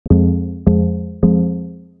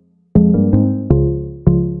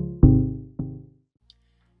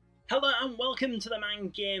welcome to the Man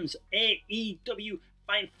Games AEW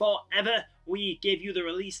Fight Forever. We gave you the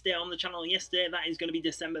release date on the channel yesterday. That is going to be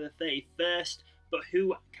December the 31st. But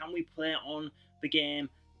who can we play on the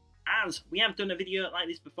game as? We have done a video like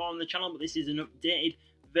this before on the channel, but this is an updated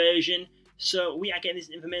version. So we are getting this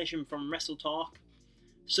information from WrestleTalk.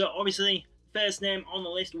 So obviously, first name on the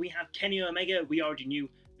list, we have Kenny Omega. We already knew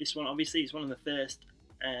this one. Obviously, it's one of the first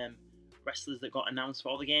wrestlers that got announced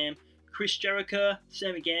for the game. Chris Jericho,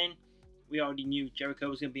 same again. We already knew Jericho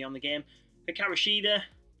was going to be on the game. Hikaru Shida,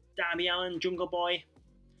 Darby Allin, Jungle Boy,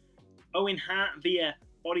 Owen Hart via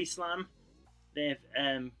Body Slam. They've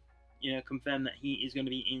confirmed that he is going to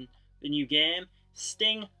be in the new game.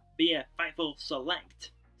 Sting via Fightful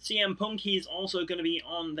Select. CM Punk, he is also going to be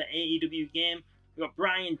on the AEW game. We've got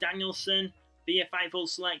Bryan Danielson via Fightful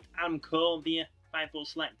Select. Adam Cole via Fightful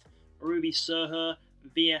Select. Ruby Soho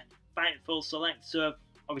via Fightful Select. So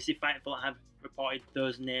obviously Fightful have reported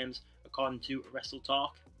those names according to WrestleTalk.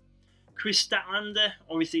 Chris Statlander,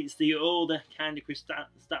 obviously it's the older kind of Chris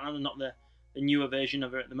Statlander, not the newer version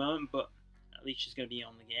of her at the moment, but at least she's going to be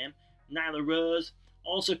on the game. Nyla Rose,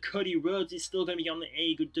 also Cody Rhodes is still going to be on the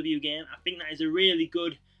AEW game. I think that is a really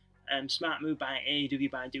good smart move by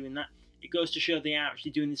AEW by doing that. It goes to show they are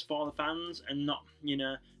actually doing this for the fans and not,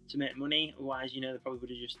 to make money. Otherwise, they probably would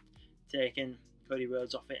have just taken Cody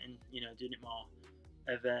Rhodes off it and, doing it more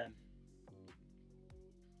of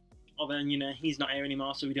he's not here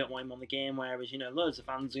anymore, so we don't want him on the game. Whereas, loads of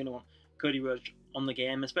fans are going to want Cody Rhodes on the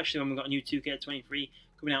game, especially when we've got a new 2K23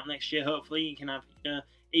 coming out next year. Hopefully, you can have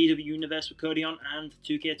AEW Universe with Cody on and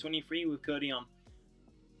 2K23 with Cody on.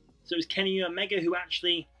 So it was Kenny Omega who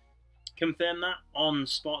actually confirmed that on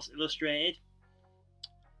Sports Illustrated.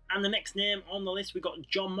 And the next name on the list, we've got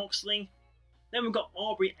Jon Moxley. Then we've got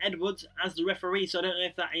Aubrey Edwards as the referee, so I don't know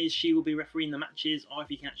if that is she will be refereeing the matches or if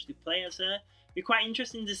you can actually play as her. It'd be quite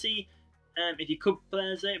interesting to see if you could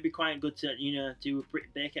play as her. It'd be quite good to, do a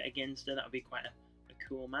Britt Baker against her. That would be quite a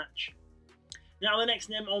cool match. Now, the next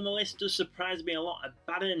name on the list does surprise me a lot.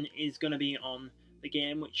 Abaddon is going to be on the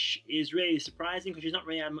game, which is really surprising because she's not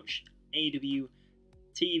really had much AEW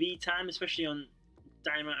TV time, especially on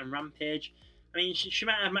Dynamite and Rampage. I mean, she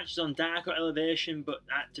might have matches on Dark or Elevation, but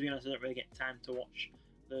to be honest, I don't really get time to watch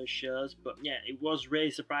those shows. But yeah, it was really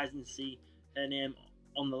surprising to see her name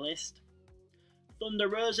on the list. Thunder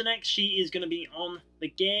Rosa next, she is going to be on the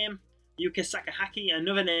game. Yuka Sakahaki,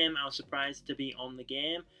 another name I was surprised to be on the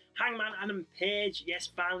game. Hangman Adam Page, yes,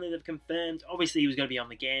 finally they've confirmed. Obviously he was going to be on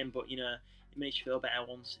the game, but it makes you feel better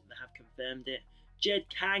once they have confirmed it. Jade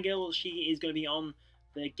Cargill, she is going to be on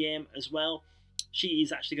the game as well. She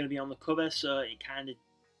is actually going to be on the cover, so it kind of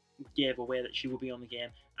gave away that she will be on the game,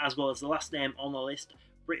 as well as the last name on the list,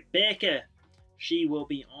 Britt Baker. She will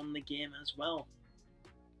be on the game as well.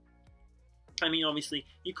 I mean, obviously,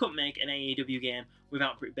 you couldn't make an AEW game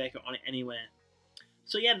without Britt Baker on it anyway.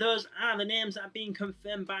 So yeah, those are the names that are being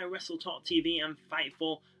confirmed by WrestleTalk TV and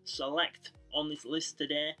Fightful Select on this list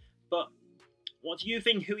today. But what do you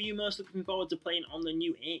think? Who are you most looking forward to playing on the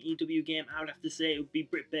new AEW game? I would have to say it would be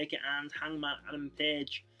Britt Baker and Hangman Adam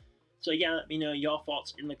Page. So yeah, let me know your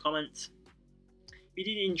thoughts in the comments. If you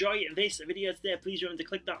did enjoy this video today, please remember to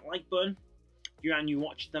click that like button. If you're new,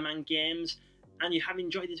 watch The Man Games. And you have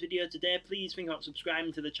enjoyed this video today, please think about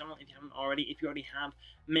subscribing to the channel if you haven't already. If you already have,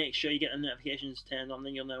 make sure you get the notifications turned on,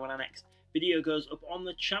 then you'll know when our next video goes up on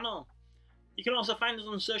the channel. You can also find us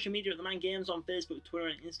on social media at The Man Games on Facebook, Twitter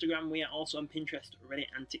and Instagram. We are also on Pinterest, Reddit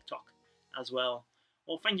and TikTok as well.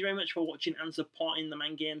 Well, thank you very much for watching and supporting The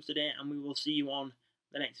Man Games today, and we will see you on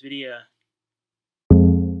the next video.